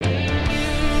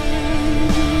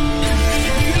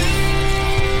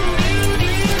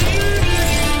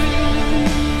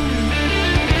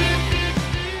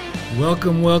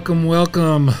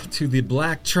Welcome to the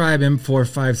Black Tribe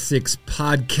M456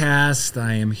 podcast.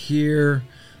 I am here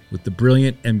with the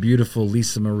brilliant and beautiful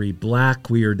Lisa Marie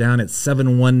Black. We are down at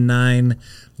 719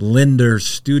 Linder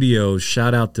Studios.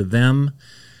 Shout out to them.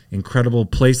 Incredible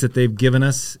place that they've given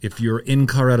us. If you're in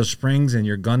Colorado Springs and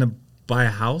you're going to buy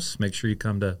a house, make sure you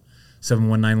come to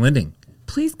 719 Linding.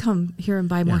 Please come here and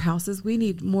buy more houses. We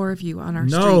need more of you on our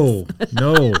streets.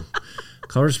 No.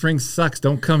 Colorado Springs sucks.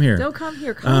 Don't come here. Don't come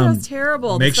here. Colorado's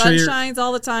terrible. The sun shines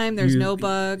all the time. There's no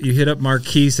bug. You hit up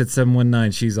Marquise at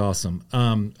 719. She's awesome.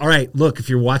 All right. Look, if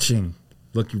you're watching,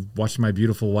 you're watching my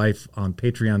beautiful wife on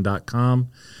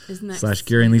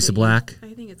patreon.com/Gary and Lisa Black.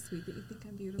 I think it's sweet that you think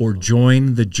I'm beautiful. Or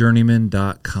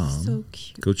jointhejourneyman.com. So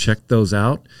cute. Go check those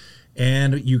out.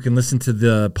 And you can listen to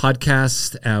the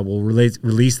podcast. We'll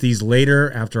release these later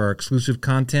after our exclusive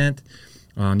content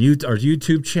on our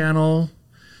YouTube channel,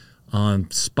 on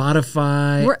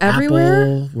Spotify, We're everywhere.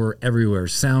 Apple, we're everywhere.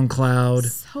 SoundCloud.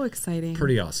 So exciting.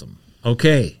 Pretty awesome.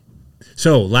 Okay.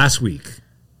 So last week.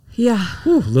 Yeah. A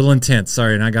little intense.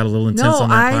 Sorry, and I got a little intense on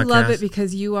that podcast. I love it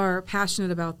because you are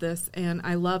passionate about this, and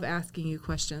I love asking you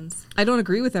questions. I don't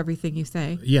agree with everything you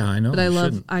say. Yeah, I know. But I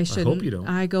shouldn't. I hope you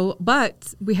don't.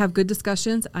 But we have good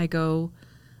discussions. I go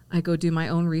do my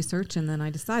own research, and then I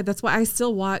decide. That's why I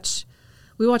still watch.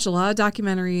 We watch a lot of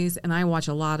documentaries, and I watch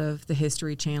a lot of the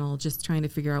History Channel, just trying to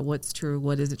figure out what's true,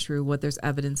 what isn't true, what there's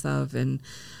evidence of. And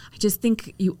I just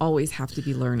think you always have to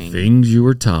be learning. Things you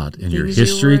were taught in your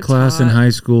history class in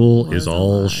high school is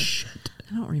all shit.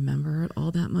 I don't remember it all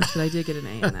that much, but I did get an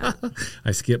A in that.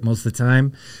 I skip most of the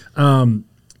time.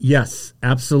 Yes,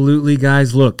 absolutely,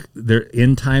 guys. Look,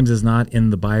 end times is not in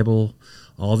the Bible.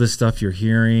 All this stuff you're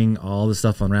hearing, all the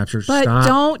stuff on Rapture, but stop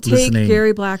don't take listening.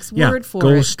 Gary Black's word for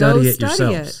go it. Study it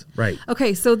yourselves. Right.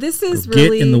 Okay, so this is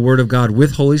Get in the Word of God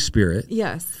with Holy Spirit.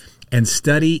 Yes. And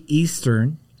study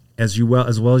Eastern as well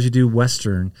as you do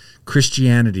Western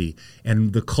Christianity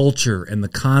and the culture and the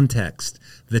context,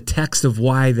 the text of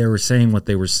why they were saying what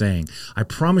they were saying. I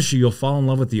promise you'll fall in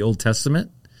love with the Old Testament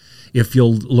if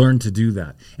you'll learn to do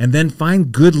that. And then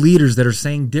find good leaders that are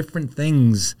saying different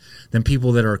things than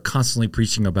people that are constantly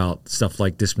preaching about stuff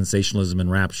like dispensationalism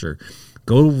and rapture.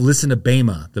 Go listen to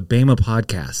Bema. The Bema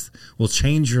podcast will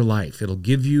change your life. It'll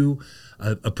give you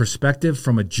a perspective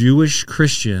from a Jewish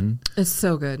Christian. It's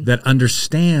so good. That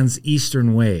understands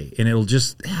Eastern way, and it'll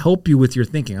just help you with your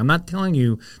thinking. I'm not telling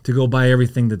you to go buy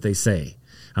everything that they say.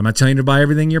 I'm not telling you to buy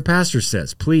everything your pastor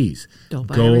says. Please don't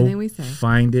buy everything we say.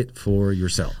 Find it for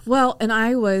yourself. Well, and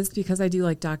because I do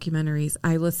like documentaries,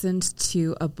 I listened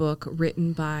to a book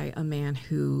written by a man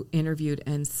who interviewed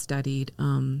and studied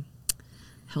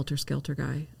Helter Skelter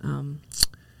guy.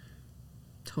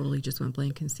 Totally just went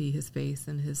blank and see his face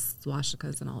and his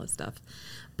swastikas and all this stuff.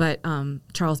 But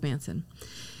Charles Manson.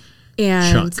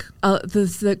 And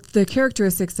the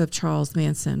characteristics of Charles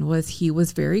Manson was he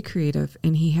was very creative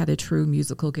and he had a true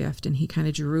musical gift, and he kind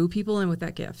of drew people in with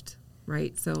that gift,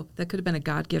 right? So that could have been a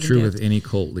God-given gift. True with any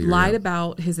cult leader. Lied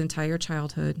about his entire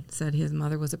childhood, said his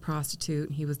mother was a prostitute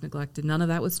and he was neglected. None of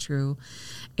that was true.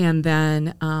 And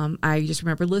then I just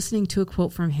remember listening to a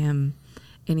quote from him,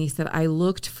 and he said, I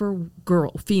looked for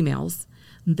females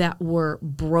that were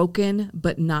broken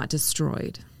but not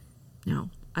destroyed. Now,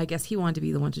 I guess he wanted to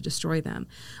be the one to destroy them.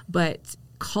 But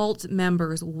cult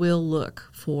members will look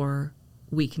for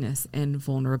weakness and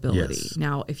vulnerability. Yes.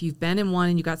 Now, if you've been in one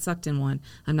and you got sucked in one,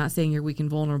 I'm not saying you're weak and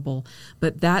vulnerable,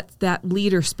 but that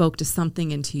leader spoke to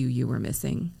something into you were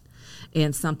missing,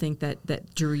 and something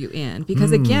that drew you in.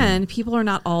 Because again, people are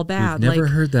not all bad. We've never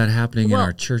heard that happening in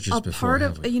our churches before.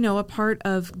 A part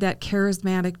of that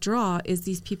charismatic draw is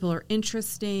these people are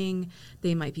interesting.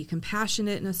 They might be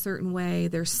compassionate in a certain way.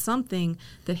 There's something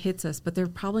that hits us, but they're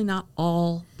probably not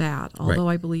all bad. Although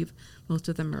I believe most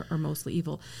of them are mostly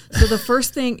evil. So the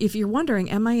first thing, if you're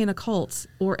wondering, am I in a cult,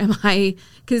 or am I?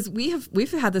 Because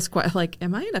we've had this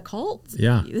am I in a cult?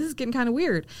 Yeah, this is getting kind of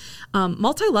weird.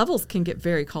 Multi-levels can get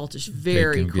very cultish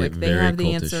very quick. They have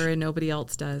the answer and nobody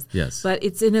else does. Yes, but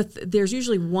it's there's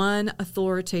usually one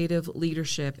authoritative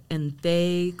leadership, and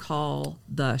they call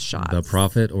the shots. The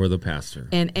prophet or the pastor.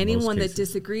 And anyone that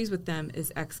disagrees with them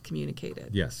is excommunicated.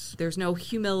 Yes, there's no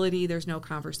humility. There's no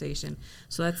conversation.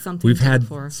 So that's something we've had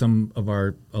for. Some of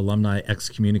our alumni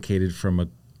excommunicated from a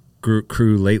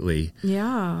crew lately.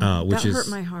 Yeah, which that hurt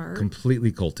my heart.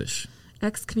 Completely cultish.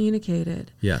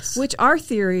 Excommunicated. Yes. Which our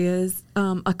theory is,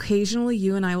 occasionally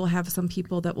you and I will have some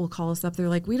people that will call us up. They're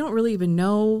like, we don't really even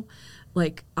know.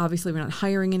 Like, obviously, we're not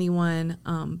hiring anyone,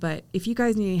 but if you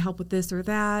guys need any help with this or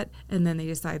that, and then they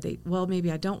decide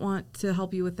maybe I don't want to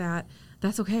help you with that,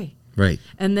 that's okay. Right.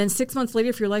 And then 6 months later,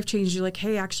 if your life changes, you're like,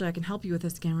 hey, actually, I can help you with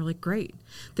this again. We're like, great.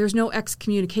 There's no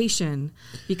excommunication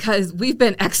because we've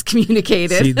been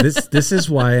excommunicated. See, this is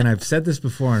why, and I've said this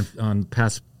before on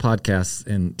past podcasts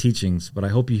and teachings, but I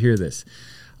hope you hear this.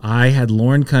 I had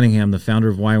Lauren Cunningham, the founder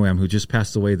of YWAM, who just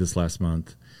passed away this last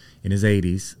month in his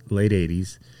 80s, late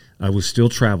 80s. I was still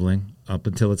traveling up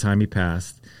until the time he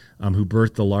passed, who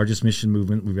birthed the largest mission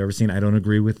movement we've ever seen. I don't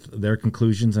agree with their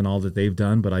conclusions and all that they've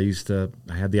done, but I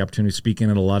had the opportunity to speak in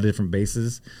at a lot of different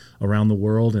bases around the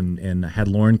world, and had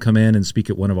Lauren come in and speak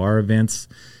at one of our events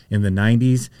in the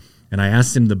 90s. And I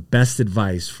asked him the best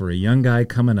advice for a young guy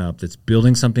coming up that's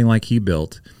building something like he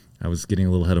built. I was getting a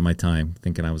little ahead of my time,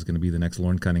 thinking I was going to be the next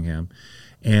Lauren Cunningham.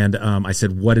 And I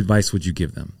said, what advice would you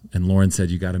give them? And Lauren said,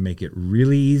 you got to make it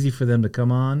really easy for them to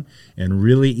come on and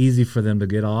really easy for them to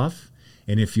get off.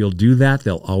 And if you'll do that,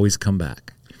 they'll always come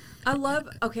back. I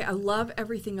love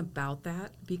everything about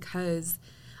that, because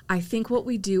I think what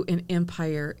we do in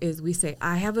Empire is we say,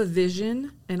 I have a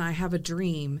vision and I have a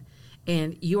dream,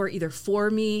 and you are either for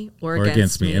me or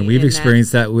against me. And we've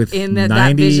experienced that with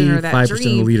 95% of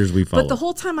the leaders we follow. But the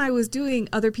whole time I was doing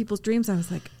other people's dreams, I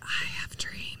was like, I have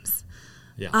dreams.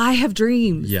 Yeah. I have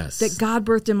dreams yes. that God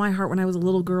birthed in my heart when I was a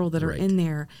little girl that are in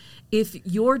there. If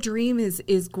your dream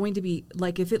is going to be,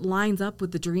 like, if it lines up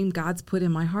with the dream God's put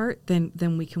in my heart,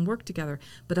 then we can work together.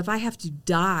 But if I have to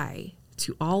die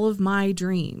to all of my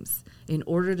dreams in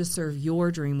order to serve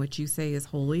your dream, which you say is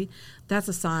holy, that's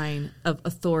a sign of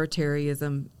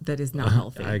authoritarianism that is not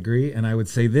healthy. I agree. And I would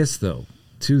say this, though,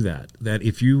 to that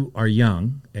if you are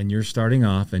young and you're starting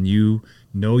off and you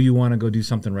know you want to go do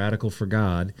something radical for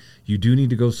God, you do need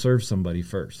to go serve somebody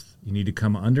first. You need to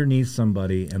come underneath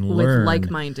somebody and learn. With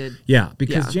like-minded. Yeah,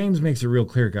 because James makes it real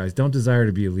clear, guys. Don't desire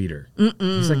to be a leader.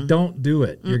 He's like, don't do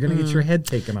it. You're going to get your head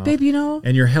taken off. Babe,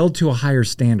 and you're held to a higher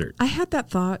standard. I had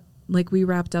that thought, like, we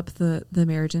wrapped up the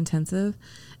marriage intensive,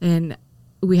 and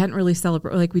we hadn't really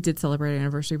celebrated, like, we did celebrate our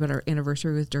anniversary, but our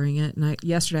anniversary was during it. And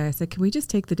yesterday I said, can we just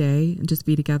take the day and just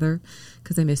be together?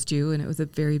 Because I missed you, and it was a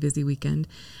very busy weekend.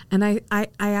 And I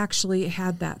actually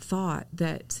had that thought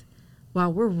that, wow,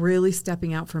 we're really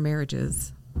stepping out for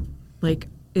marriages. Like,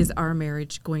 is our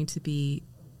marriage going to be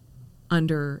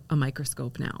under a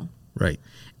microscope now? Right.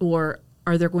 Or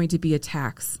are there going to be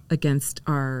attacks against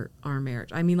our marriage?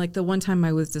 I mean, like, the one time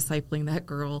I was discipling that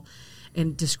girl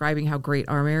and describing how great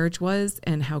our marriage was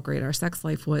and how great our sex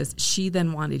life was, she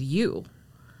then wanted you.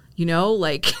 You know,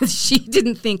 like, she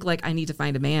didn't think, like, I need to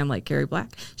find a man like Gary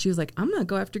Black. She was like, I'm going to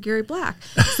go after Gary Black.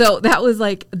 So that was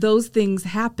like, those things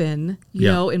happen, you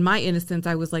know. In my innocence,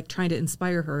 I was like trying to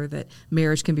inspire her that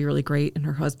marriage can be really great and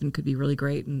her husband could be really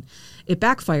great. And it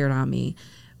backfired on me.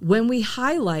 When we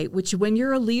highlight, which when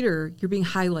you're a leader, you're being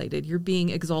highlighted, you're being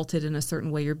exalted in a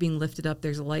certain way, you're being lifted up,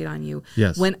 there's a light on you.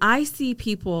 Yes. When I see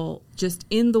people just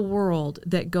in the world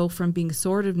that go from being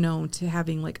sort of known to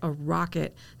having like a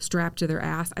rocket strapped to their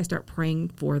ass, I start praying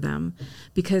for them,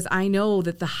 because I know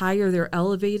that the higher they're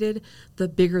elevated, the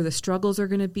bigger the struggles are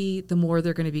going to be, the more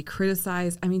they're going to be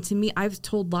criticized. I mean, to me, I've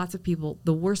told lots of people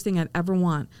the worst thing I'd ever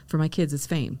want for my kids is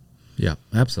fame. Yeah,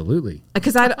 absolutely.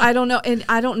 Because I don't know, and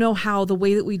I don't know how the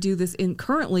way that we do this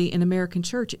currently in American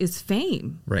church is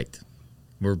fame. Right.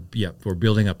 We're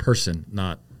building a person,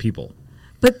 not people.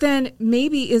 But then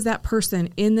maybe is that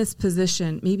person in this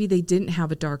position, maybe they didn't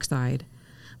have a dark side,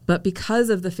 but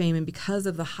because of the fame and because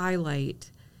of the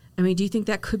highlight, I mean, do you think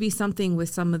that could be something with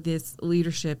some of this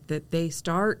leadership, that they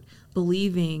start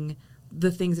believing the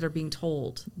things that are being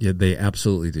told? Yeah, they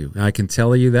absolutely do. I can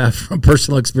tell you that from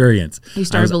personal experience. You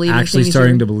started believing. Actually,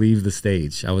 starting to believe the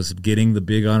stage. I was getting the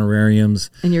big honorariums,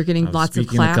 and you're getting lots of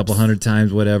claps. Speaking a couple hundred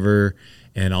times, whatever,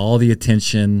 and all the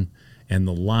attention and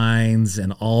the lines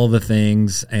and all the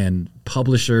things and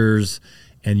publishers,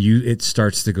 and it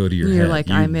starts to go to your head. You're like,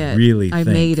 you I'm it. Really, I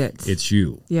made it. It's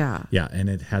you. Yeah, yeah, and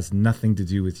it has nothing to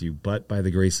do with you, but by the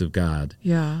grace of God.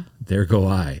 Yeah. There go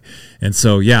I. And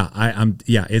so,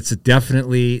 it's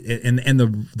definitely, and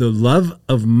the love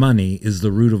of money is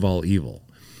the root of all evil.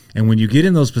 And when you get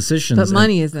in those positions. But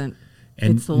money isn't.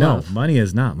 And it's the love. Money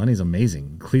is not. Money is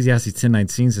amazing. Ecclesiastes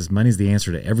 10:19 says money is the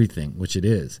answer to everything, which it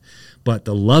is. But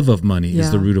the love of money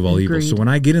is the root of all evil. So when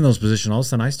I get in those positions, all of a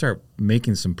sudden I start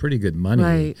making some pretty good money.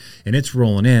 Right. And it's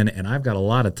rolling in, and I've got a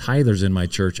lot of tithers in my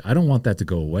church. I don't want that to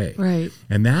go away. Right.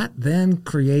 And that then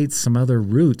creates some other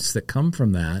roots that come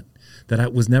from that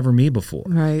was never me before.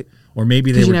 Right. Or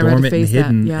maybe they were dormant and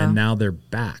hidden, and now they're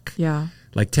back. Yeah.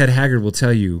 Like Ted Haggard will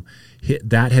tell you,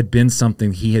 that had been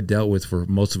something he had dealt with for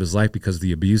most of his life because of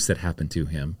the abuse that happened to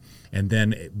him. And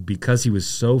then because he was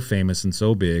so famous and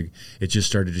so big, it just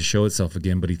started to show itself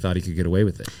again, but he thought he could get away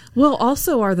with it. Well,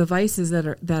 also are the vices that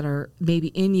are maybe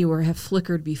in you or have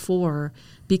flickered before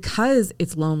because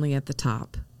it's lonely at the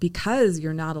top, because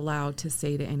you're not allowed to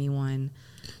say to anyone,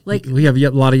 like, we have a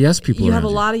lot of yes people you around have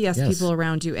a lot of yes people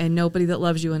around you, and nobody that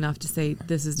loves you enough to say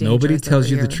this is dangerous. Nobody tells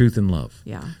you here. the truth in love.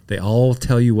 Yeah. They all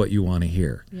tell you what you want to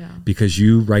hear. Yeah. Because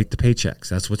you write the paychecks.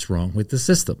 That's what's wrong with the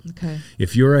system. Okay.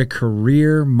 If you're a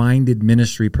career-minded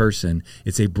ministry person,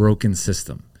 it's a broken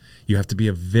system. You have to be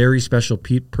a very special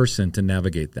person to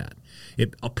navigate that.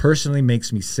 It personally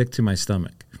makes me sick to my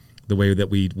stomach, the way that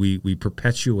we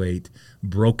perpetuate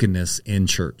brokenness in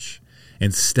church.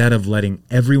 Instead of letting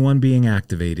everyone being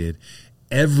activated,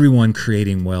 everyone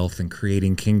creating wealth and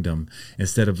creating kingdom,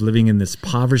 instead of living in this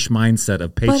impoverished mindset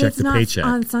of paycheck to paycheck. But it's not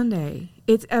on Sunday.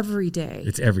 It's every day.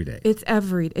 It's every day. It's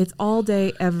all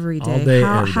day, every day. All day,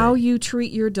 every day. How you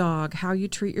treat your dog, how you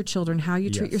treat your children, how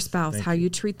you treat your spouse, how you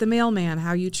treat the mailman,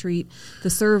 how you treat the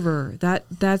server.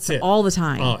 That's all the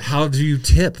time. Oh, how do you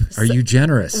tip? Are you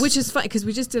generous? Which is fun because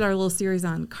we just did our little series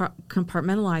on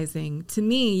compartmentalizing. To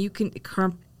me, you can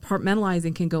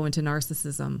compartmentalizing can go into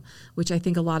narcissism, which I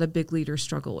think a lot of big leaders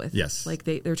struggle with. Yes. Like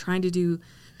they're trying to do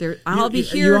I'll be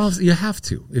here. You have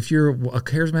to. If you're a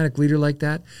charismatic leader like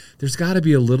that, there's got to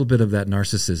be a little bit of that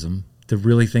narcissism to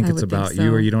really think it's about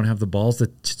you, or you don't have the balls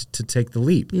to take the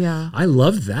leap. Yeah. I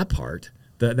loved that part,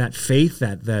 that faith,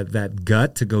 that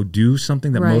gut to go do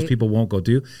something that most people won't go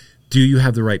do. Do you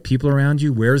have the right people around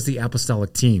you? Where's the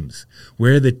apostolic teams?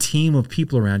 Where are the team of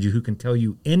people around you who can tell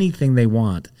you anything they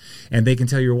want, and they can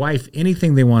tell your wife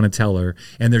anything they want to tell her,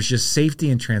 and there's just safety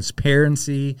and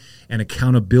transparency and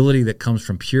accountability that comes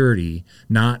from purity,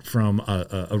 not from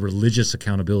a religious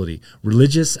accountability.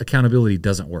 Religious accountability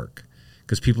doesn't work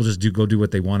because people just do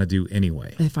what they want to do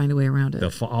anyway. They find a way around it.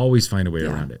 They'll always find a way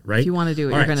around it, right? If you want to do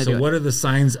it, you're going to do it. So what are the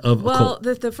signs of a cult?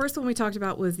 Well, the first one we talked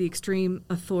about was the extreme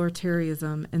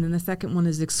authoritarianism, and then the second one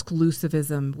is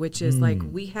exclusivism, which is like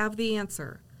we have the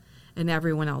answer and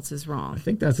everyone else is wrong. I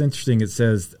think that's interesting. It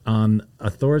says on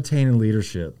authoritarian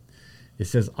leadership, it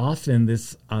says often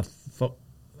this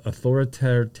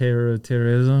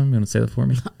authoritarianism, you want to say that for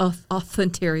me?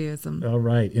 Authoritarianism. All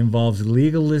right. Involves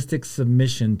legalistic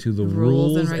submission to the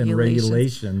rules and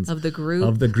regulations of the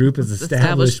group as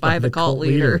established by the cult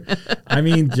leader. I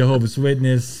mean, Jehovah's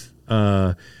Witness,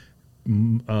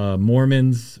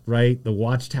 Mormons, right? The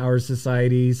Watchtower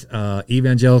societies,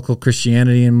 evangelical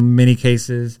Christianity in many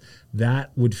cases.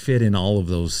 That would fit in all of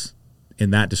those,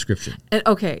 in that description.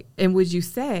 And would you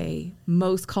say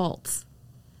most cults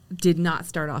did not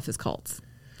start off as cults?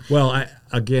 Well, I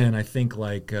think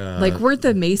like weren't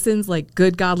the Masons like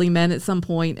good godly men at some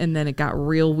point, and then it got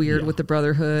real weird with the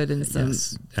Brotherhood and some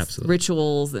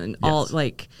rituals and all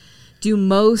like. Do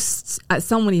most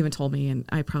someone even told me, and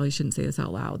I probably shouldn't say this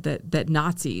out loud, that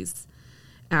Nazis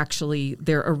actually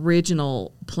their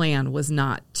original plan was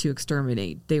not to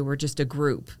exterminate. They were just a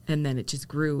group, and then it just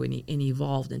grew and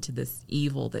evolved into this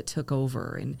evil that took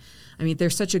over. And I mean,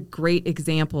 there's such a great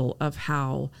example of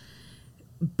how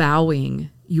bowing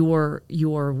your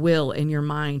will and your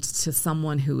mind to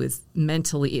someone who is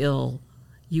mentally ill,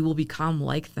 you will become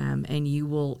like them, and you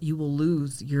will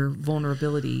lose your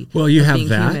vulnerability. Well, you have being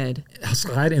that humid.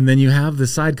 side, and then you have the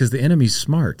side because the enemy's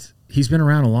smart. He's been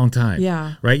around a long time.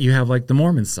 Yeah. Right? You have like the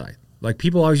Mormon side. Like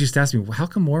people always used to ask me, well, how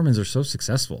come Mormons are so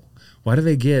successful? Why do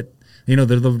they get, they're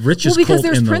the richest cult in the world? Well, because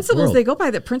there's principles they go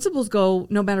by. That principles go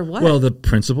no matter what. Well, the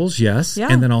principles, yes.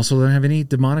 Yeah. And then also they don't have any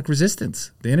demonic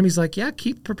resistance. The enemy's like, yeah,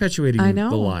 keep perpetuating I know.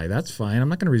 the lie. That's fine. I'm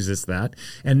not going to resist that.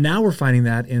 And now we're finding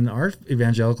that in our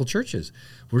evangelical churches.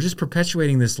 We're just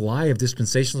perpetuating this lie of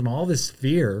dispensationalism, all this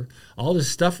fear, all this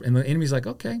stuff. And the enemy's like,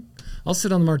 okay, I'll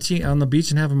sit on the beach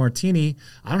and have a martini.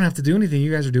 I don't have to do anything.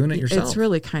 You guys are doing it yourself. It's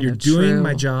really kind You're of doing true.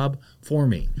 my job for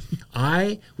me.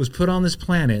 I was put on this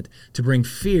planet to bring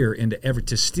fear into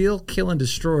to steal, kill, and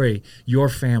destroy your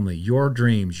family, your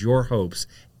dreams, your hopes,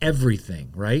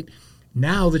 everything, right?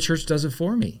 Now the church does it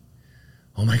for me.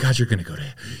 Oh my God, you're going to go to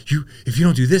you if you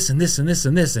don't do this and this and this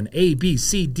and this and A, B,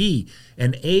 C, D.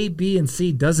 And A, B, and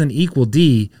C doesn't equal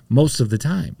D most of the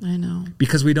time. I know.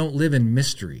 Because we don't live in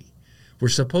mystery. We're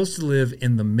supposed to live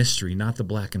in the mystery, not the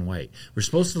black and white. We're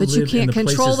supposed to live in the places. But you can't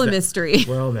control the mystery.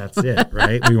 Well, that's it,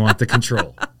 right? We want the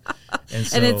control. And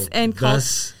so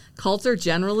cults are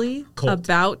generally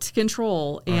about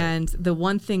control. Right. And the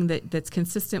one thing that's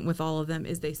consistent with all of them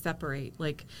is they separate.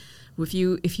 Like if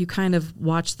you kind of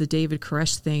watch the David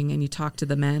Koresh thing and you talk to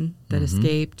the men that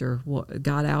escaped or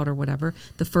got out or whatever,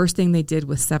 the first thing they did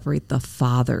was separate the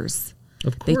fathers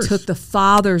Of They course. took the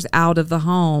fathers out of the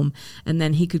home, and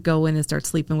then he could go in and start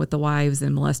sleeping with the wives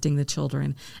and molesting the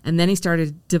children. And then he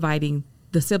started dividing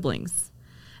the siblings.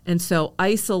 And so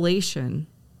isolation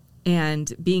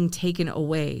and being taken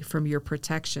away from your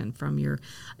protection,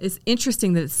 it's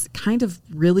interesting that it's kind of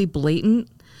really blatant,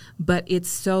 but it's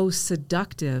so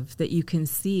seductive that you can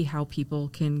see how people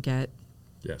can get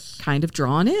kind of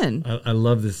drawn in. I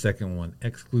love this second one.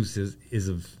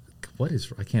 Exclusivism. What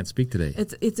is? I can't speak today.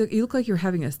 You look like you're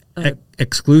having a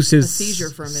exclusive seizure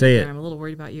for a minute. Say it. I'm a little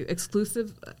worried about you.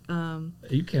 Exclusive.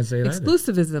 You can't say it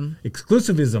Exclusivism. either.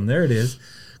 Exclusivism. There it is.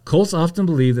 Cults often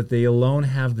believe that they alone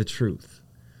have the truth.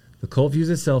 The cult views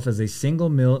itself as a single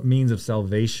means of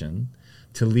salvation.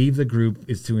 To leave the group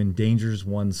is to endanger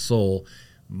one's soul.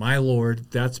 My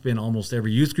Lord, that's been almost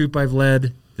every youth group I've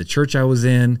led, the church I was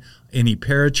in, any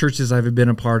parachurches I've been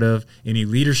a part of, any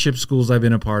leadership schools I've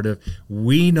been a part of.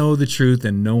 We know the truth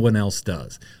and no one else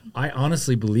does. I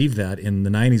honestly believe that in the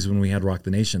 90s when we had Rock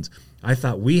the Nations. I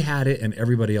thought we had it and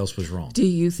everybody else was wrong. Do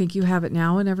you think you have it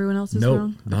now and everyone else is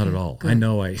wrong? No, not at all. Good. I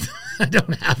know I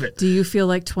don't have it. Do you feel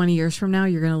like 20 years from now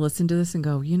you're going to listen to this and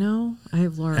go, I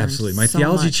have learned Absolutely. My so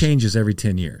theology much. changes every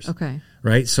 10 years. Okay.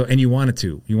 Right? So, and you want it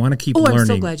to. You want to keep I'm learning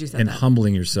so glad you said and that.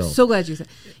 humbling yourself. So glad you said.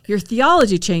 Your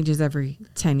theology changes every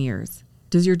 10 years.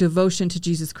 Does your devotion to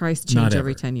Jesus Christ change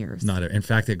every 10 years? Not ever. In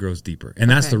fact, it grows deeper.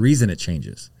 And that's the reason it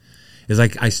changes. Is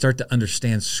like I start to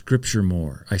understand Scripture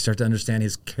more. I start to understand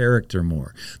His character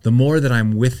more. The more that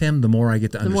I'm with Him, the more I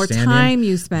get to understand Him. The more time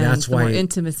you spend, that's the more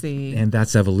intimacy. And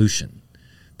that's evolution.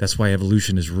 That's why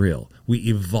evolution is real. We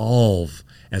evolve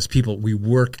as people. We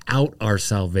work out our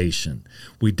salvation.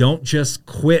 We don't just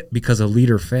quit because a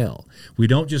leader failed. We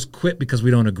don't just quit because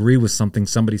we don't agree with something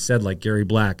somebody said, like Gary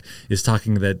Black is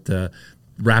talking that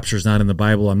rapture's not in the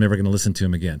Bible. I'm never going to listen to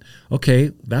him again.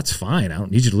 Okay, that's fine. I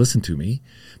don't need you to listen to me.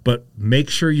 But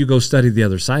make sure you go study the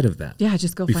other side of that. Yeah,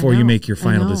 just go before find you out. make your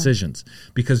final decisions.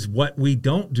 Because what we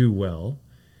don't do well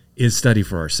is study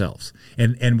for ourselves.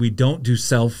 And we don't do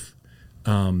self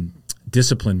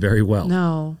discipline very well.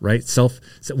 No. Right? So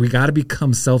we got to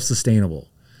become self-sustainable.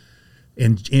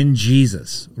 In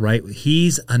Jesus, right?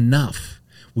 He's enough.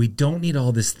 We don't need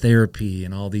all this therapy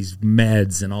and all these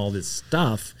meds and all this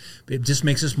stuff. It just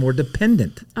makes us more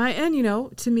dependent.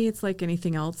 To me, it's like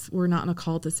anything else. We're not in a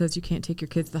cult that says you can't take your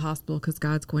kids to the hospital because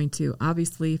God's going to.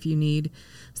 Obviously, if you need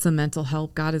some mental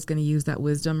help, God is going to use that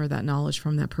wisdom or that knowledge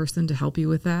from that person to help you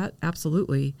with that.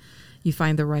 Absolutely. You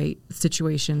find the right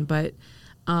situation. But,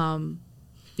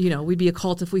 we'd be a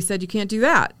cult if we said you can't do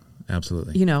that.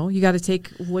 Absolutely. You got to take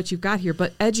what you've got here,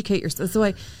 but educate yourself.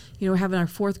 So we're having our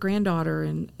fourth granddaughter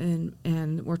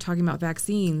and we're talking about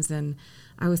vaccines. And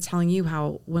I was telling you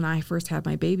how when I first had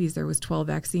my babies, there was 12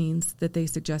 vaccines that they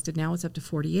suggested. Now it's up to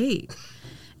 48.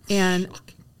 And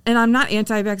I'm not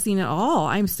anti-vaccine at all.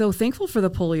 I'm so thankful for the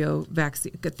polio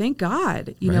vaccine. Thank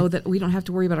God, that we don't have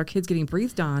to worry about our kids getting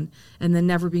breathed on and then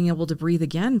never being able to breathe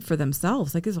again for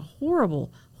themselves. Like, it's a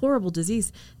horrible, horrible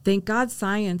disease. Thank God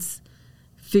science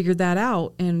figured that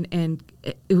out, and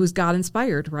it was God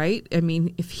inspired, right? I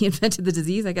mean, if He invented the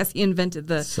disease, I guess He invented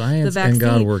the science vaccine. And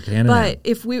God work hand in hand. But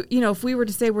if we were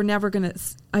to say we're never going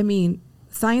to,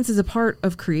 science is a part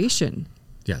of creation.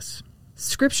 Yes.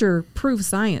 Scripture proves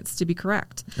science to be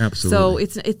correct. Absolutely.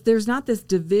 So there's not this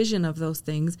division of those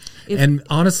things. And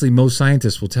honestly, most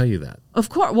scientists will tell you that. Of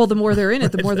course. Well, the more they're in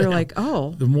it, the more they're like,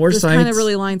 the more this science kind of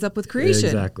really lines up with creation.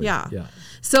 Exactly. Yeah. Yeah.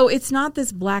 So it's not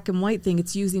this black and white thing.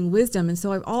 It's using wisdom. And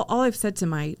so all I've said to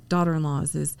my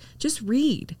daughter-in-laws is just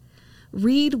read.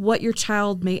 Read what your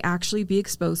child may actually be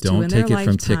exposed to in their lifetime.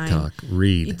 Don't take it from TikTok.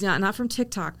 Read. Not from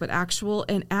TikTok, but actual,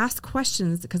 and ask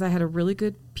questions, because I had a really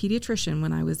good pediatrician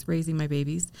when I was raising my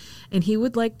babies, and he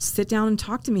would sit down and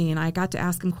talk to me, and I got to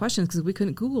ask him questions because we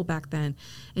couldn't Google back then.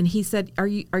 And he said, "Are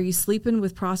you sleeping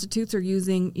with prostitutes or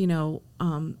using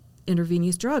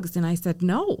intravenous drugs?" And I said,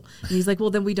 "No." And he's like, "Well,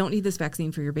 then we don't need this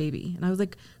vaccine for your baby." And I was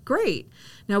like, "Great."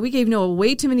 Now, we gave Noah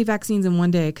way too many vaccines in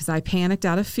one day because I panicked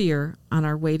out of fear on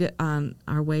our way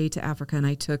to Africa, and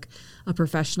I took a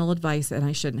professional advice and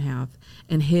I shouldn't have.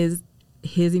 And his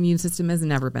immune system has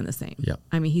never been the same. Yep.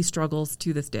 I mean, he struggles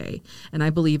to this day. And I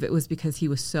believe it was because he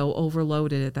was so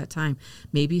overloaded at that time.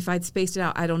 Maybe if I'd spaced it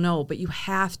out, I don't know. But you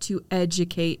have to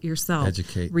educate yourself.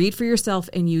 Read for yourself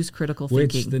and use critical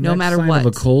thinking, no matter what. The next sign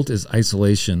of a cult is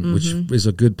isolation, which is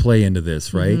a good play into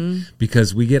this, right?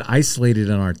 Because we get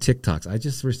isolated on our TikToks. I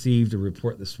just received a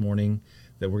report this morning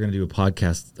that we're going to do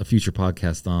a future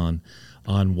podcast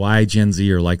on why Gen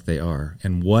Z are like they are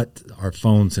and what our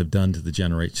phones have done to the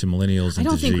generation, millennials and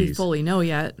I don't to think Gs. we fully know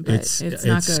yet, but it's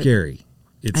not good. Scary.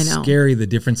 It's scary, the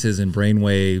differences in brain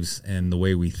waves and the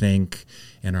way we think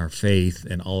and our faith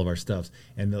and all of our stuff.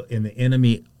 And the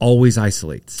enemy always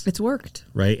isolates. It's worked.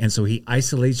 Right? And so he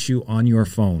isolates you on your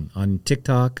phone, on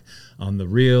TikTok, on the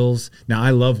Reels. Now,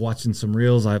 I love watching some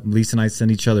Reels. Lisa and I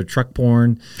send each other truck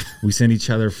porn. We send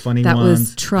each other funny that ones.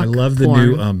 Was truck I love the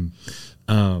porn.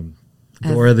 New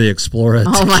Dora the Explorer.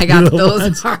 Oh my God,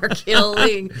 those are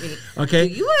killing me. Okay.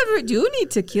 Do you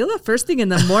need tequila first thing in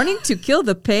the morning to kill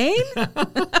the pain?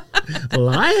 Well,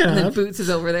 I have. And then Boots is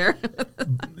over there.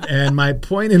 And my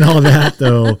point in all that,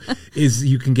 though, is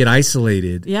you can get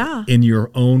isolated in your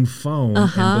own phone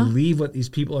and believe what these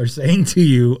people are saying to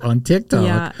you on TikTok.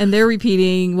 Yeah, and they're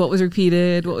repeating what was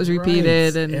repeated,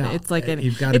 and it's like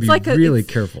you've got to be really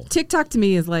careful. TikTok to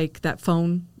me is like that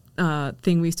phone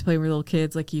thing we used to play when we were little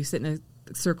kids. Like you sit in a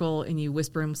circle and you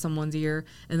whisper in someone's ear,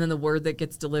 and then the word that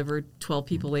gets delivered 12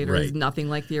 people later is nothing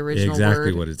like the original word.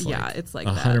 Exactly what it's like. Yeah, it's like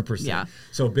 100%. Yeah.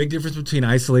 So a big difference between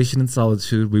isolation and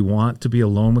solitude. We want to be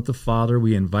alone with the Father.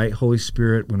 We invite Holy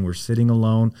Spirit when we're sitting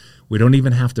alone. We don't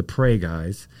even have to pray,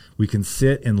 guys. We can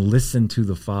sit and listen to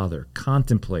the Father,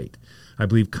 contemplate. I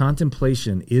believe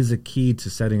contemplation is a key to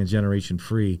setting a generation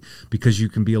free, because you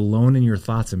can be alone in your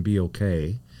thoughts and be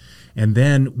okay. And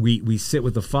then we sit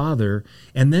with the Father,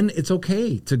 and then it's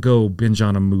okay to go binge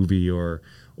on a movie or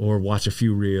watch a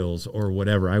few reels or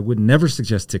whatever. I would never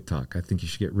suggest TikTok. I think you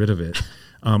should get rid of it.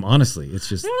 Honestly, it's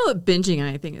just... I don't know that binging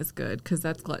anything is good, because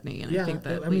that's gluttony. And I think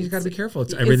that you've got to be careful.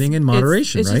 It's everything in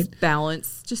moderation, it's right? Just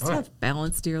balance. Just to have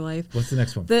balance to your life. What's the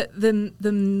next one?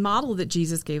 The model that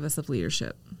Jesus gave us of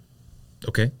leadership.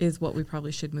 Okay. Is what we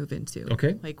probably should move into.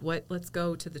 Okay. Let's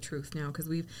go to the truth now, because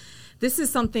this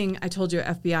is something I told you,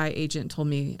 an FBI agent told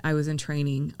me. I was in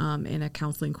training in a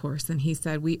counseling course, and he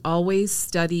said, we always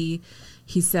study,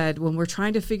 he said, when we're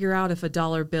trying to figure out if a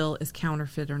dollar bill is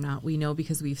counterfeit or not, we know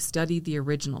because we've studied the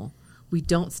original. We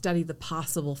don't study the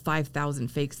possible 5,000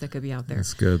 fakes that could be out there.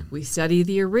 That's good. We study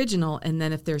the original, and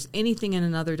then if there's anything in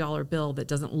another dollar bill that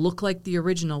doesn't look like the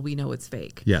original, we know it's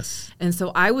fake. Yes. And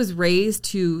so I was raised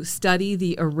to study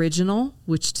the original,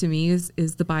 which to me is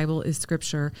the Bible, is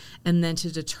Scripture, and then to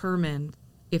determine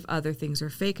if other things are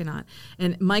fake or not.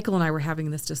 And Michael and I were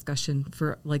having this discussion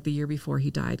for like the year before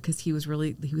he died, because he was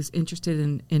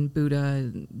interested in Buddha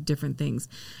and different things.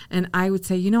 And I would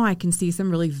say, I can see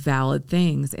some really valid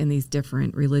things in these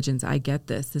different religions. I get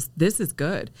this. This is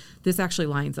good. This actually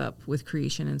lines up with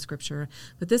creation and Scripture.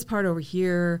 But this part over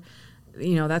here,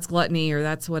 that's gluttony or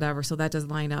that's whatever, so that doesn't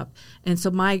line up. And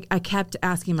so I kept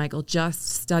asking Michael, just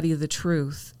study the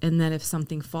truth, and then if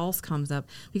something false comes up,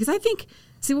 because I think,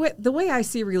 the way I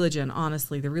see religion,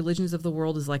 honestly, the religions of the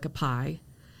world is like a pie,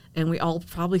 and we all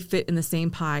probably fit in the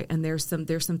same pie, and there's some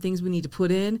things we need to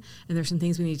put in, and there's some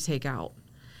things we need to take out.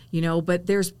 But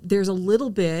there's a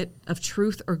little bit of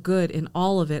truth or good in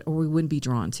all of it, or we wouldn't be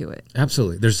drawn to it.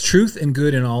 Absolutely. There's truth and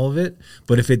good in all of it,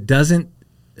 but if it doesn't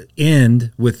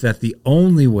end with that the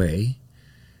only way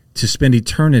to spend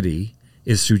eternity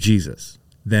is through Jesus,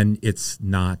 then it's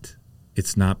not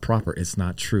proper. It's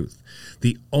not truth.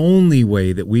 The only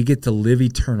way that we get to live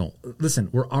eternal, listen,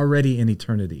 we're already in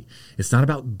eternity. It's not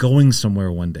about going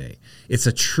somewhere one day. It's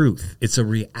a truth. It's a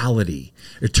reality,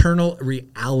 eternal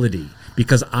reality,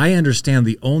 because I understand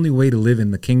the only way to live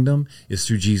in the kingdom is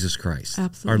through Jesus Christ,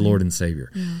 our Lord and Savior.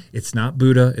 Yeah. It's not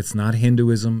Buddha. It's not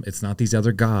Hinduism. It's not these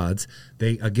other gods.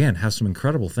 They, again, have some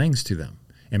incredible things to them,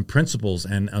 and principles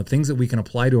and things that we can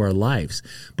apply to our lives.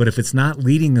 But if it's not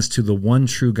leading us to the one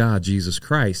true God, Jesus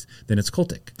Christ, then it's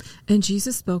cultic. And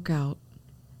Jesus spoke out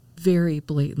very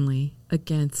blatantly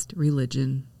against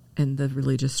religion and the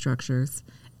religious structures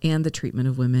and the treatment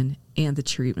of women and the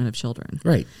treatment of children.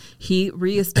 Right. He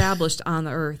reestablished on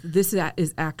the earth, this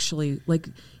is actually like,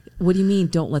 what do you mean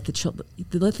don't let the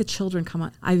children come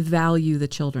on? I value the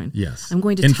children. Yes. I'm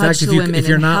going to touch the women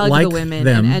and hug the women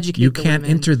and educate the women. You can't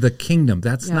enter the kingdom.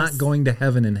 That's not going to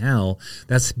heaven and hell.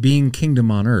 That's being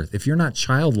kingdom on earth. If you're not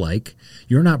childlike,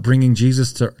 you're not bringing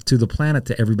Jesus to the planet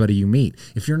to everybody you meet.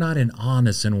 If you're not in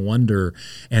awesomeness and wonder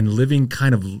and living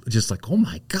kind of just like, oh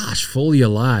my gosh, fully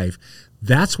alive,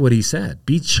 that's what he said.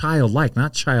 Be childlike,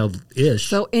 not childish.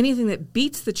 So anything that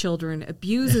beats the children,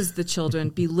 abuses the children,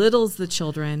 belittles the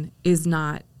children is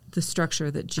not the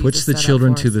structure that Jesus puts the set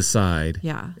children up for to us. the side.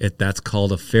 Yeah. That's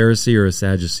called a Pharisee or a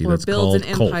Sadducee. Or that's builds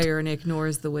called an cult. empire and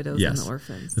ignores the widows and the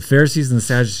orphans. The Pharisees and the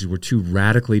Sadducees were two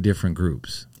radically different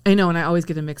groups. I know, and I always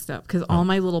get them mixed up because all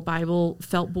my little Bible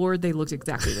felt board, they looked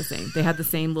exactly the same. They had the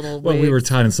same little Well, we were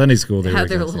taught in Sunday school they were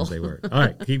their exactly the same as they were. All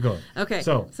right, keep going. Okay,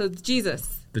 so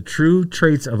Jesus. The true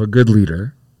traits of a good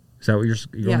leader. Is that what you're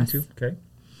going to? Okay.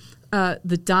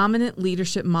 The dominant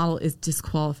leadership model is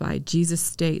disqualified. Jesus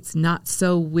states, not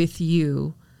so with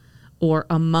you or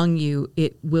among you,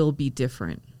 it will be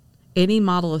different. Any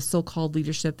model of so-called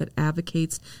leadership that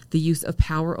advocates the use of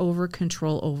power over,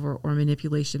 control over, or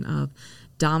manipulation of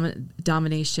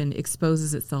domination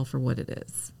exposes itself for what it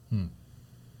is.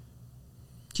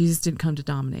 Jesus didn't come to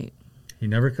dominate. He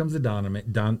never comes to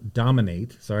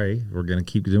dominate. Sorry, we're going to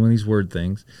keep doing these word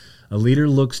things. A leader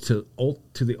looks to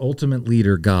the ultimate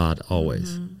leader, God,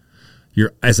 always.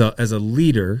 You're as a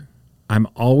leader, I'm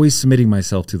always submitting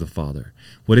myself to the Father.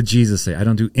 What did Jesus say? I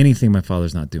don't do anything my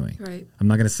Father's not doing. Right. I'm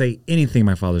not going to say anything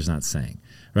my Father's not saying.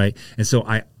 Right. And so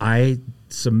I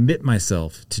submit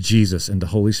myself to Jesus and the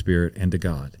Holy Spirit and to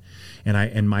God.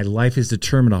 And my life is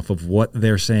determined off of what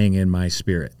they're saying in my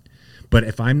spirit. But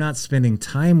if I'm not spending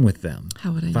time with them,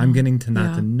 how would I if know? I'm getting to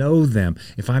not to know them,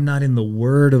 if I'm not in the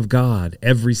Word of God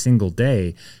every single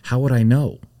day, how would I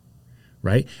know?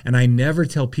 Right? And I never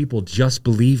tell people, just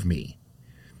believe me.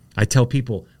 I tell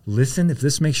people, listen, if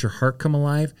this makes your heart come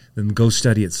alive, then go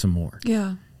study it some more.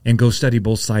 Yeah. And go study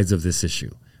both sides of this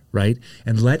issue, right?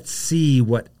 And let's see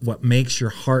what makes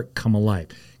your heart come alive.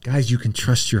 Guys, you can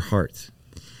trust your heart.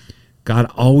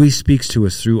 God always speaks to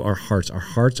us through our hearts. Our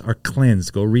hearts are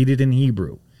cleansed. Go read it in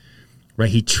Hebrew, right?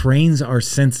 He trains our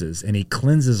senses and he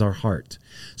cleanses our heart.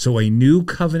 So a new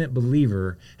covenant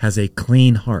believer has a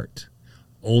clean heart.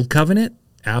 Old covenant,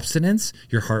 abstinence,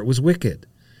 your heart was wicked.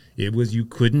 You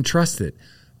couldn't trust it.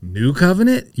 New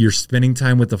covenant, you're spending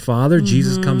time with the Father. Mm-hmm.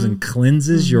 Jesus comes and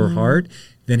cleanses your heart.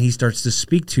 Then he starts to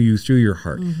speak to you through your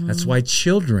heart. That's why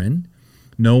children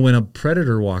know when a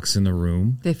predator walks in the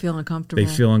room. They feel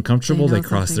uncomfortable. They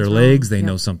cross their legs. They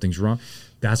know something's wrong.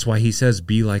 That's why he says,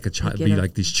 be like a child. Be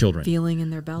like these children. Feeling in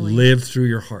their belly. Live through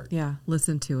your heart. Yeah,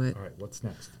 listen to it. All right, what's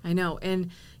next? I know.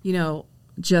 And,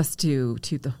 just to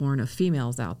toot the horn of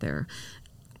females out there,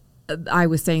 I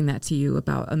was saying that to you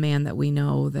about a man that we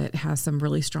know that has some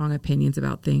really strong opinions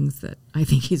about things that I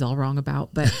think he's all wrong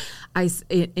about. But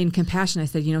in compassion, I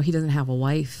said, he doesn't have a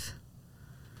wife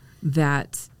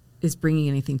that is bringing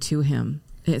anything to him.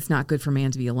 It's not good for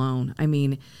man to be alone. I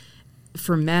mean,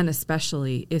 for men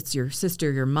especially, it's your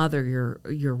sister, your mother,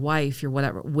 your wife, your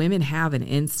whatever. Women have an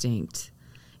instinct.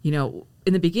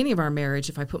 In the beginning of our marriage,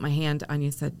 if I put my hand on you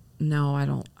and said, no, I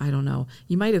don't know,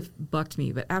 you might have bucked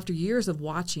me. But after years of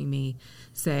watching me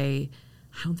say,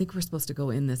 I don't think we're supposed to go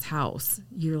in this house,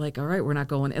 you're like, all right, we're not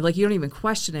going. Like, you don't even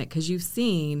question it because you've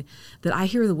seen that I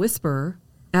hear the whisper.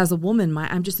 As a woman,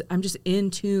 I'm just in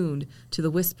tuned to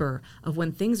the whisper of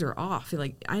when things are off.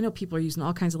 Like, I know people are using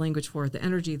all kinds of language for it, the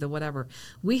energy, the whatever.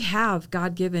 We have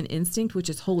God-given instinct, which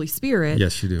is Holy Spirit.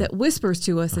 Yes, you do. That whispers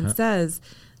to us and says,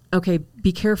 okay,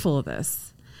 be careful of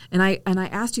this. And I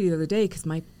asked you the other day because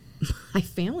my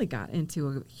family got into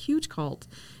a huge cult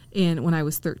when I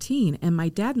was 13, and my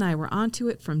dad and I were onto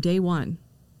it from day one.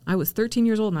 I was 13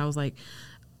 years old, and I was like,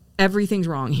 everything's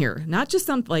wrong here. Not just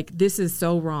something like, this is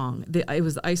so wrong. It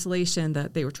was isolation,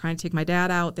 that they were trying to take my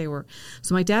dad out.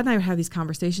 So my dad and I would have these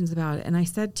conversations about it. And I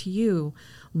said to you,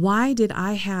 why did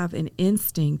I have an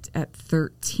instinct at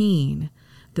 13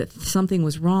 that something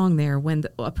was wrong there when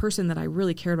a person that I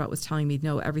really cared about was telling me,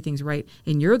 no, everything's right,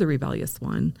 and you're the rebellious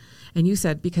one? And you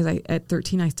said, because at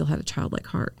 13, I still had a childlike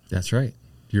heart. That's right.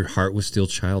 Your heart was still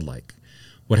childlike.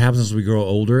 What happens as we grow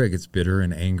older, it gets bitter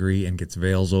and angry and gets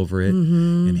veils over it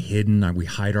and hidden. We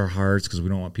hide our hearts because we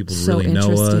don't want people to really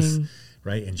know us,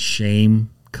 right? And shame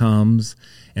comes.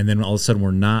 And then all of a sudden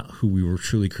we're not who we were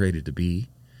truly created to be.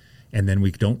 And then we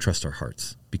don't trust our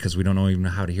hearts because we don't even know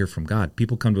how to hear from God.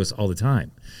 People come to us all the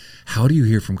time. How do you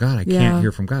hear from God? I can't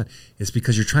hear from God. It's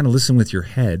because you're trying to listen with your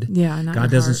head. Yeah, not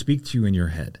God doesn't speak to you in your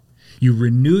head. You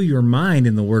renew your mind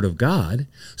in the Word of God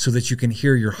so that you can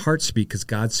hear your heart speak, because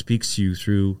God speaks to you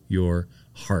through your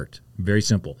heart. Very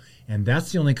simple. And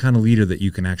that's the only kind of leader that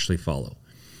you can actually follow.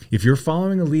 If you're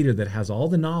following a leader that has all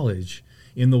the knowledge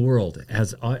in the world,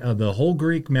 has the whole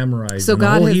Greek memorized, so and the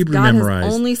whole Hebrew memorized.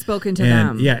 Has only spoken to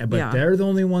them. Yeah, but they're the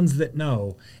only ones that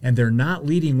know, and they're not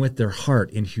leading with their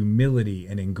heart in humility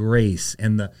and in grace.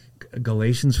 And the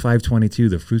Galatians 5:22,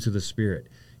 the fruits of the Spirit,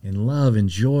 in love and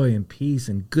joy and peace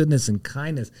and goodness and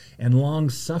kindness and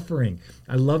long-suffering.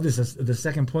 I love this. The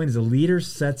second point is a leader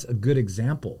sets a good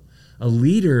example. A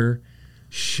leader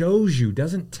shows you,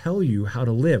 doesn't tell you how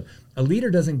to live. A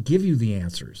leader doesn't give you the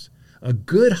answers. A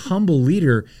good, humble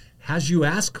leader has you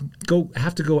have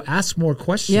to go ask more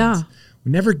questions. Yeah.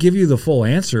 We never give you the full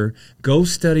answer. Go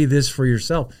study this for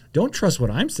yourself. Don't trust what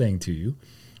I'm saying to you.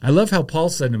 I love how Paul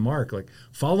said in Mark, like,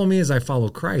 follow me as I follow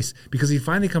Christ, because he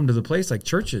finally come to the place like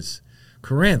churches,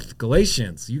 Corinth,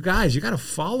 Galatians, you guys, you got to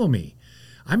follow me.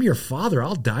 I'm your father.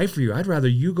 I'll die for you. I'd rather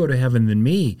you go to heaven than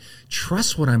me.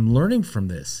 Trust what I'm learning from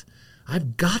this.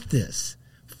 I've got this.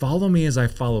 Follow me as I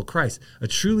follow Christ. A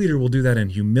true leader will do that in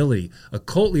humility. A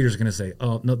cult leader is going to say,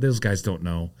 oh, no, those guys don't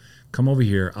know. Come over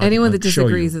here. Anyone that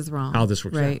disagrees is wrong. How this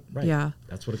works right. out. Right. Yeah.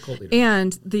 That's what a cult leader is.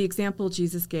 And the example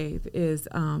Jesus gave is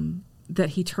that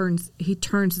he turns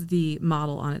the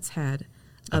model on its head.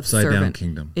 Upside down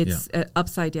kingdom. It's an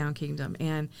upside down kingdom.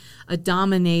 And a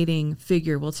dominating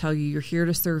figure will tell you, you're here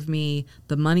to serve me.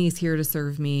 The money is here to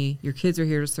serve me. Your kids are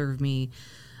here to serve me.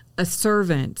 A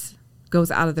servant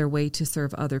goes out of their way to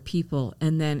serve other people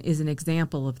and then is an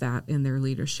example of that in their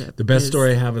leadership. The best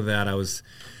story I have of that,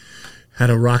 had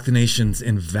a Rock the Nations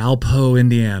in Valpo,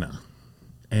 Indiana.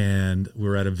 And we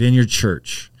were at a Vineyard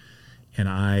Church. And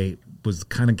I was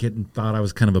thought I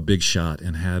was kind of a big shot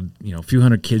and had, a few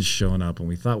hundred kids showing up and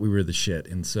we thought we were the shit.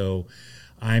 And so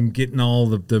I'm getting all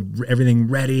the everything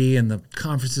ready and the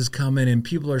conference is coming and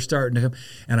people are starting to come.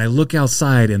 And I look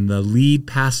outside and the lead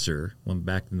pastor,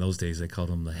 back in those days they called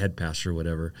him the head pastor or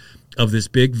whatever, of this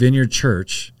big Vineyard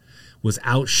church was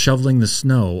out shoveling the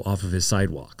snow off of his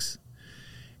sidewalks.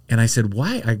 And I said,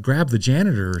 why? I grabbed the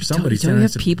janitor or somebody. Don't you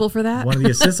have people for that? One of the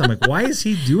assistants. I'm like, why is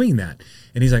he doing that?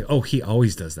 And he's like, oh, he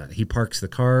always does that. He parks the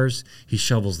cars. He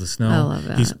shovels the snow. I love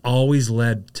that. He's always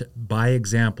led by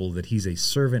example that he's a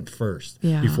servant first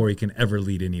before he can ever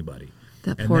lead anybody.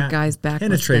 That poor guy's back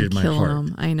penetrated my heart.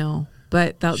 Him. I know.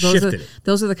 But those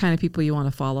are the kind of people you want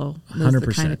to follow.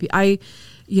 100%. Kind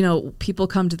of people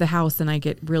come to the house and I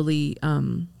get really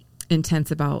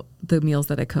intense about the meals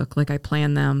that I cook. Like I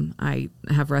plan them, I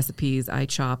have recipes, I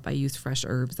chop, I use fresh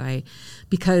herbs.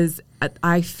 Because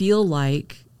I feel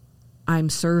like I'm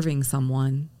serving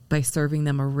someone by serving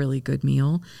them a really good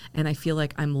meal, and I feel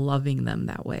like I'm loving them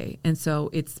that way. And so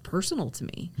it's personal to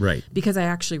me. Right. Because I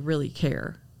actually really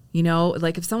care.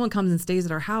 Like if someone comes and stays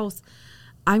at our house,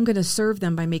 I'm going to serve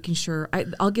them by making sure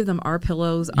I'll give them our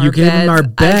pillows, our beds. You give them our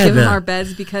bed. I give them our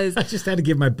beds because I just had to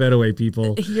give my bed away,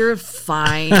 people. You're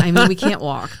fine. I mean, we can't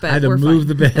walk, but I had to move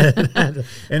the bed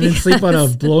and then sleep on a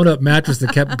blown up mattress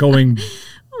that kept going.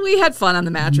 We had fun on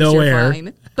the mattress. No You're air.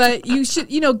 Fine. But you should,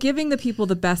 giving the people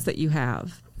the best that you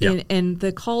have. Yep. And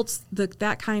the cults,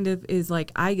 that kind of is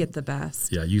like, I get the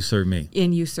best. Yeah, you serve me.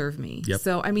 And you serve me. Yep.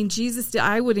 So, I mean, Jesus,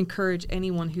 I would encourage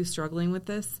anyone who's struggling with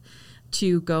this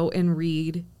to go and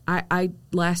read.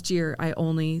 Last year, I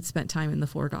only spent time in the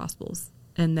 4 Gospels.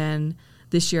 And then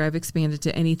this year, I've expanded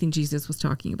to anything Jesus was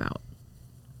talking about.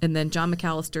 And then John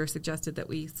McAllister suggested that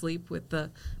we sleep with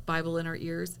the Bible in our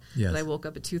ears. Yes. But I woke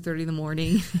up at 2:30 in the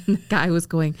morning, and the guy was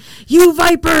going, "You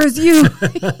vipers, you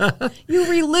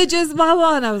religious, blah,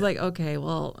 blah." And I was like, okay,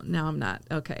 well, now I'm not.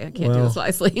 Okay, I can't do this while I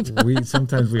sleep.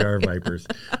 Sometimes we are vipers.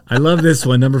 I love this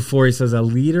one. Number 4, he says, a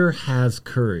leader has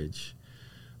courage.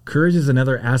 Courage is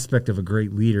another aspect of a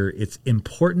great leader. It's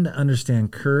important to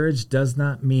understand courage does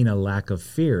not mean a lack of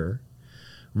fear.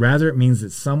 Rather, it means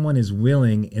that someone is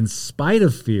willing, in spite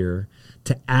of fear,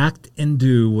 to act and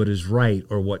do what is right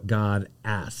or what God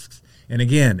asks. And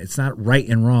again, it's not right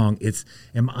and wrong. It's,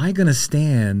 am I going to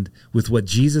stand with what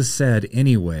Jesus said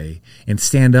anyway and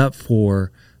stand up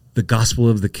for the gospel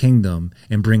of the kingdom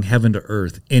and bring heaven to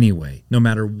earth anyway, no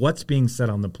matter what's being said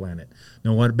on the planet,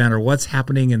 no matter what's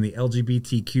happening in the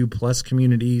LGBTQ plus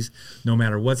communities, no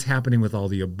matter what's happening with all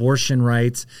the abortion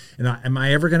rights. And am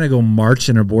I ever going to go march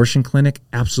in an abortion clinic?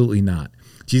 Absolutely not.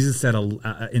 Jesus said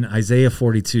in Isaiah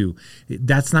 42,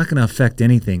 that's not going to affect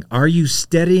anything. Are you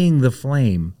steadying the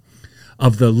flame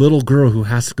of the little girl who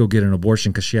has to go get an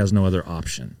abortion because she has no other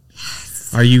option? Yes.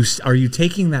 Are you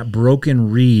taking that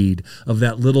broken reed of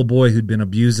that little boy who'd been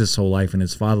abused his whole life and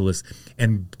is fatherless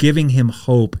and giving him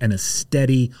hope and a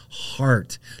steady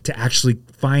heart to actually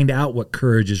find out what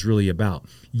courage is really about?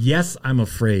 Yes, I'm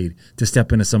afraid to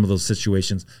step into some of those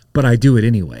situations, but I do it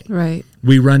anyway. Right.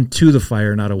 We run to the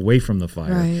fire, not away from the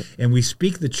fire. Right. And we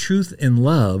speak the truth in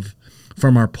love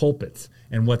from our pulpits.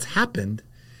 And what's happened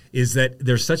is that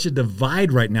there's such a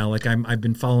divide right now. Like I've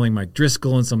been following Mike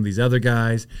Driscoll and some of these other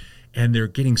guys, and they're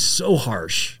getting so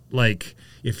harsh. Like,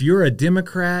 if you're a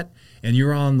Democrat and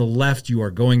you're on the left, you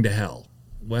are going to hell.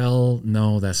 Well,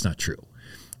 no, that's not true.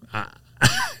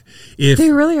 If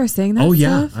they really are saying that. Oh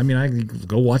yeah, stuff? I mean, I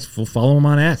go follow them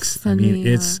on X. I mean,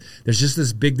 there's just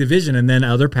this big division, and then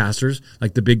other pastors,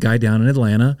 like the big guy down in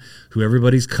Atlanta, who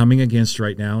everybody's coming against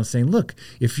right now, and saying, "Look,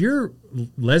 if you're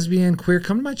lesbian, queer,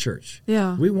 come to my church.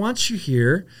 Yeah, we want you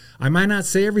here. I might not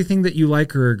say everything that you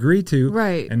like or agree to,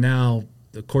 right?" And now,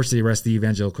 of course, the rest of the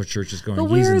evangelical church is going, but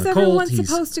he's where in the is cult. Everyone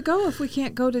supposed to go if we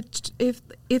can't go to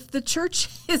if the church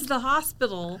is the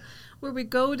hospital? where we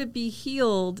go to be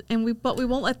healed, but we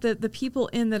won't let the people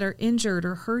in that are injured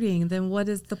or hurting, then what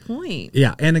is the point?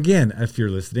 Yeah, and again, if you're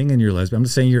listening and you're lesbian, I'm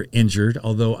just saying you're injured,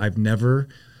 although I've never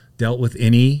dealt with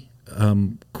any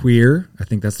queer, I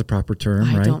think that's the proper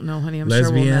term, right? I don't know, honey. I'm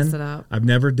lesbian, sure we'll mess it up. I've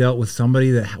never dealt with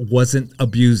somebody that wasn't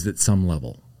abused at some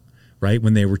level, right?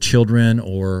 When they were children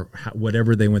or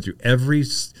whatever they went through. Every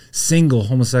single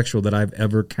homosexual that I've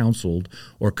ever counseled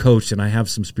or coached, and I have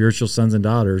some spiritual sons and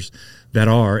daughters that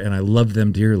are, and I love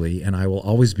them dearly, and I will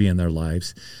always be in their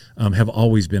lives, have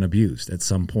always been abused at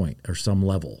some point or some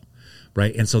level.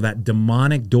 Right. And so that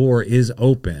demonic door is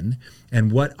open.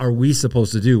 And what are we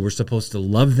supposed to do? We're supposed to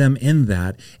love them in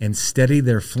that and steady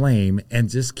their flame and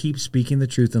just keep speaking the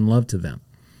truth and love to them.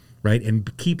 Right.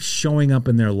 And keep showing up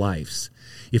in their lives.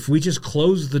 If we just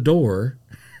close the door,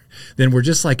 then we're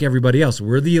just like everybody else.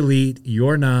 We're the elite.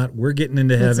 You're not. We're getting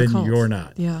into heaven. You're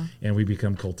not. Yeah. And we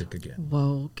become cultic again.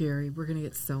 Whoa, Gary, we're going to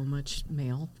get so much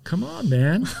mail. Come on,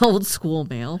 man. Old school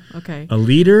mail. Okay. A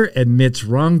leader admits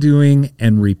wrongdoing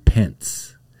and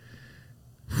repents.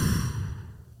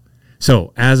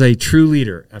 So, as a true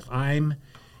leader, if I'm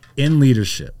in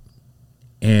leadership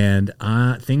and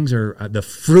things are the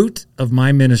fruit of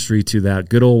my ministry to that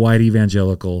good old white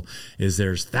evangelical is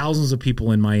there's thousands of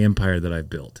people in my empire that I've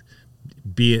built,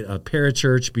 be it a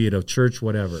parachurch, be it a church,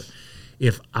 whatever.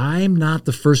 If I'm not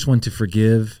the first one to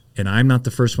forgive and I'm not the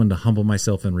first one to humble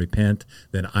myself and repent,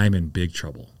 then I'm in big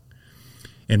trouble.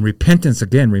 And repentance,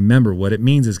 again, remember what it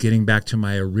means is getting back to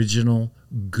my original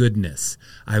goodness.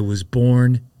 I was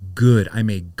born good.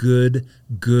 I'm a good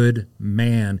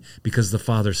man because the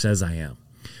Father says I am.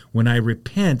 When I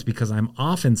repent because I'm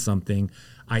off in something,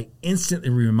 I instantly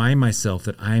remind myself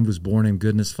that I was born in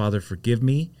goodness. Father, forgive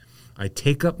me. I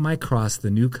take up my cross, the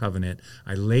new covenant.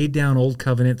 I lay down old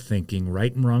covenant thinking,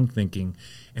 right and wrong thinking,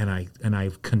 and I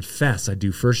confess. I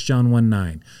do 1 John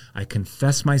 1:9. I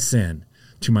confess my sin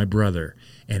to my brother,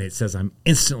 and it says I'm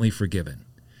instantly forgiven.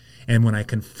 And when I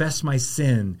confess my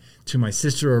sin to my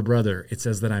sister or brother, it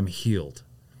says that I'm healed.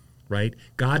 Right?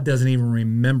 God doesn't even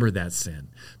remember that sin.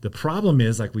 The problem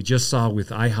is, like we just saw with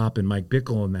IHOP and Mike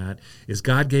Bickle and that, is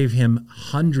God gave him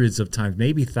hundreds of times,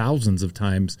 maybe thousands of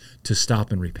times to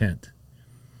stop and repent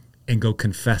and go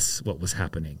confess what was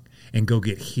happening and go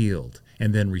get healed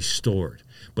and then restored.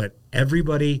 But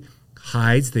everybody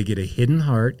hides. They get a hidden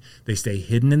heart. They stay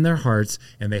hidden in their hearts,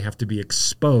 and they have to be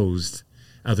exposed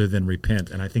other than repent.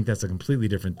 And I think that's a completely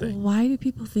different thing. Why do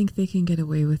people think they can get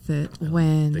away with it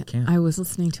when they can't. I was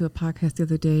listening to a podcast the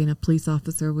other day and a police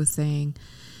officer was saying,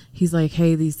 he's like,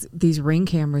 hey, these Ring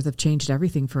cameras have changed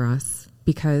everything for us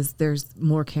because there's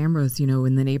more cameras,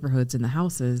 in the neighborhoods and the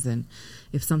houses. And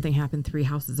if something happened 3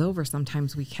 houses over,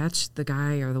 sometimes we catch the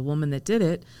guy or the woman that did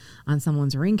it on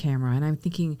someone's Ring camera. And I'm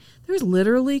thinking there's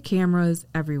literally cameras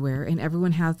everywhere and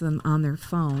everyone has them on their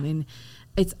phone. And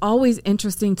it's always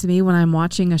interesting to me when I'm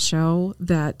watching a show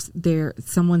that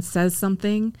someone says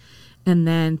something and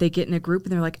then they get in a group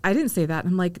and they're like, I didn't say that.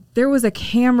 And I'm like, there was a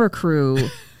camera crew.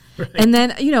 Right. And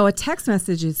then, a text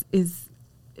message is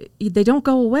they don't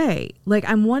go away. Like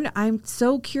I'm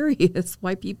so curious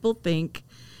why people think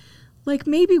like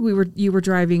maybe you were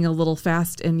driving a little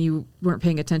fast and you weren't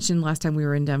paying attention last time we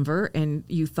were in Denver and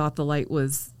you thought the light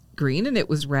was green and it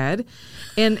was red.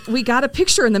 And we got a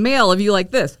picture in the mail of you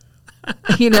like this.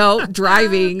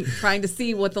 Driving, trying to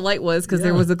see what the light was because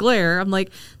there was a glare. I'm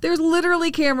like, there's literally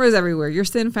cameras everywhere. Your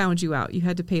sin found you out. You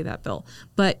had to pay that bill.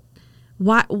 But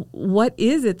what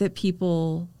is it that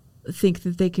people think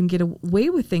that they can get away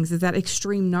with things? Is that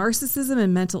extreme narcissism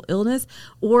and mental illness?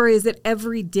 Or is it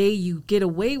every day you get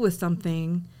away with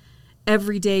something,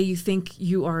 every day you think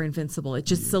you are invincible? It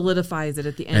just solidifies it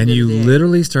at the end of the day. And you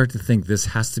literally start to think this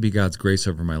has to be God's grace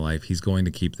over my life. He's going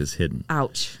to keep this hidden.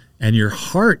 Ouch. And your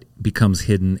heart becomes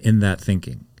hidden in that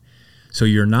thinking. So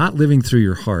you're not living through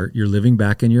your heart. You're living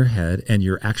back in your head, and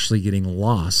you're actually getting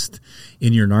lost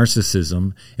in your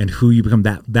narcissism and who you become.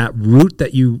 That root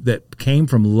that came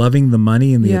from loving the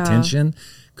money and the attention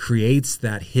creates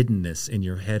that hiddenness in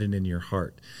your head and in your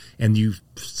heart. And you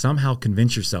somehow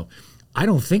convince yourself, I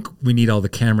don't think we need all the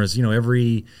cameras.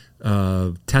 Every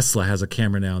Tesla has a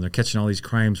camera now, and they're catching all these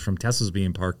crimes from Teslas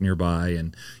being parked nearby,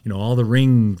 and all the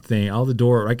Ring thing, all the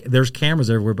door. Like there's cameras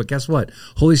everywhere, but guess what?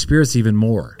 Holy Spirit's even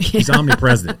more. He's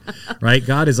omnipresent, right?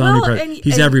 God is omnipresent.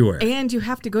 He's everywhere, and you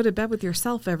have to go to bed with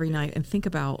yourself every night and think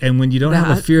about. And when you don't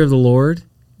have a fear of the Lord,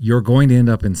 you're going to end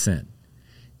up in sin.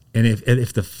 And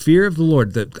if the fear of the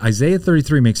Lord, Isaiah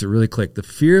 33 makes it really clear. The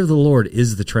fear of the Lord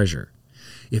is the treasure.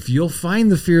 If you'll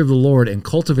find the fear of the Lord and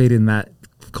cultivate in that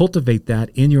life. Cultivate that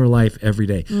in your life every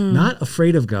day. Not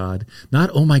afraid of God, not,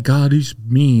 oh my God, he's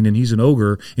mean and he's an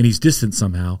ogre and he's distant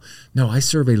somehow. No, I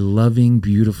serve a loving,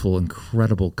 beautiful,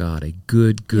 incredible God, a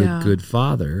good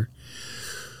Father.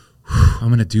 I'm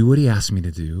going to do what he asked me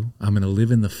to do. I'm going to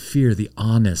live in the fear, the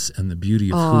honest, and the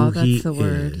beauty of who he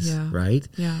is, right?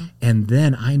 Yeah. And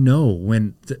then I know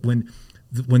when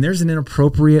there's an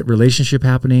inappropriate relationship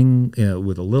happening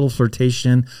with a little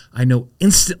flirtation, I know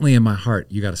instantly in my heart,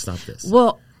 you got to stop this.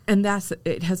 Well, and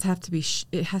it has to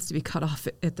be cut off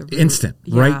at the root. Instant,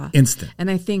 right? Instant. And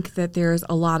I think that there's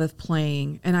a lot of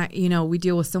playing, and we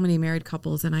deal with so many married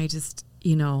couples, and I just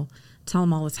tell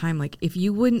them all the time, like, if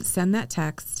you wouldn't send that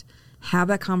text, have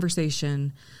that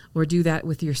conversation, or do that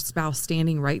with your spouse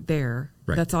standing right there,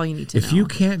 that's all you need to know. If you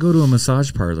can't go to a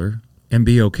massage parlor and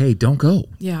be okay, don't go.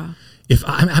 Yeah. If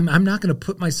I'm not going to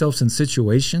put myself in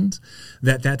situations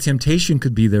that temptation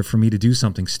could be there for me to do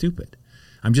something stupid.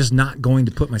 I'm just not going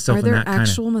to put myself in that kind of... Are there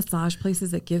actual massage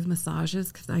places that give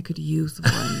massages? Because I could use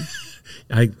one.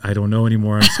 I don't know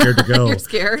anymore. I'm scared to go. You're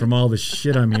scared? From all the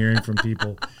shit I'm hearing from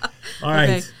people. All right.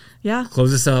 Okay. Yeah.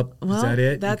 Close us up. Well, is that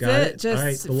it? That's you got it. Just all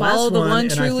right. The follow last the one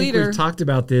and true I think leader. We've talked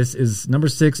about this is number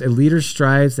 6, a leader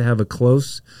strives to have a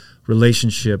close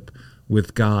relationship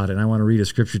with God. And I want to read a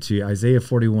scripture to you. Isaiah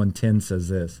 41:10 says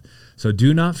this. So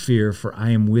do not fear, for I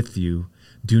am with you.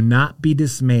 Do not be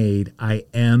dismayed. I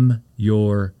am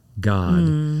your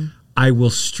God. I will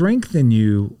strengthen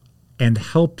you and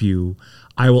help you.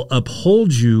 I will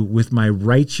uphold you with my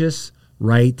righteous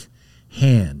right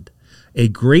hand. A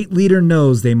great leader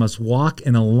knows they must walk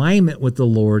in alignment with the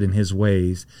Lord and his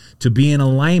ways. To be in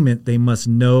alignment, they must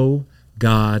know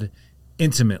God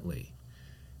intimately.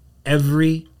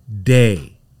 Every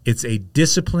day. It's a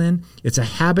discipline. It's a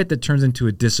habit that turns into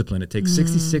a discipline. It takes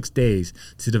 66 days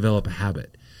to develop a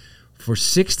habit. For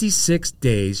 66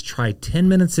 days, try 10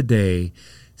 minutes a day,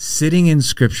 sitting in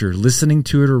Scripture, listening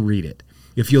to it or read it.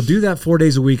 If you'll do that 4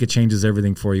 days a week, it changes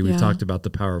everything for you. We've talked about the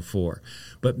power of 4.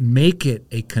 But make it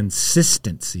a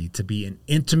consistency to be an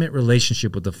intimate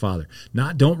relationship with the Father.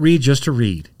 Don't read just to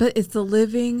read. But it's the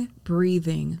living,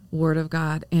 breathing Word of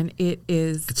God, and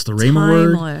it's the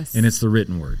Rhema word, and it's the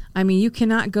written word. I mean, you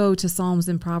cannot go to Psalms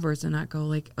and Proverbs and not go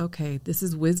like, okay, this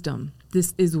is wisdom.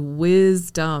 This is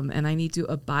wisdom, and I need to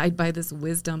abide by this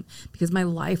wisdom because my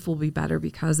life will be better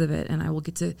because of it, and I will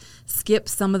get to skip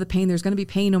some of the pain. There's going to be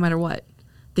pain no matter what.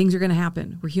 Things are going to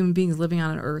happen. We're human beings living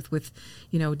on an earth with,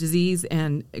 disease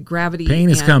and gravity. Pain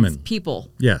is coming. People.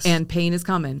 Yes. And pain is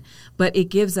coming. But it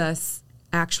gives us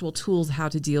actual tools how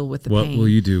to deal with the pain. What will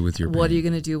you do with your pain? What are you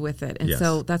going to do with it? And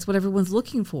so that's what everyone's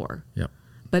looking for. Yep.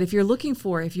 But if you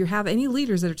have any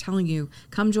leaders that are telling you,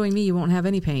 come join me, you won't have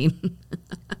any pain.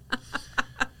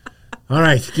 All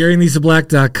right,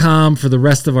 GaryandLisaBlack.com for the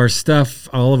rest of our stuff.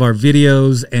 All of our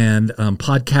videos and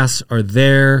podcasts are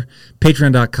there.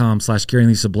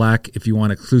 Patreon.com/GaryandLisaBlack if you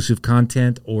want exclusive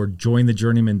content, or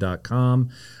jointhejourneyman.com.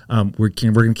 We're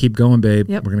going to keep going, babe.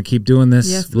 Yep. We're going to keep doing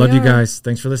this. Yes, Love we you are. guys.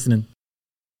 Thanks for listening.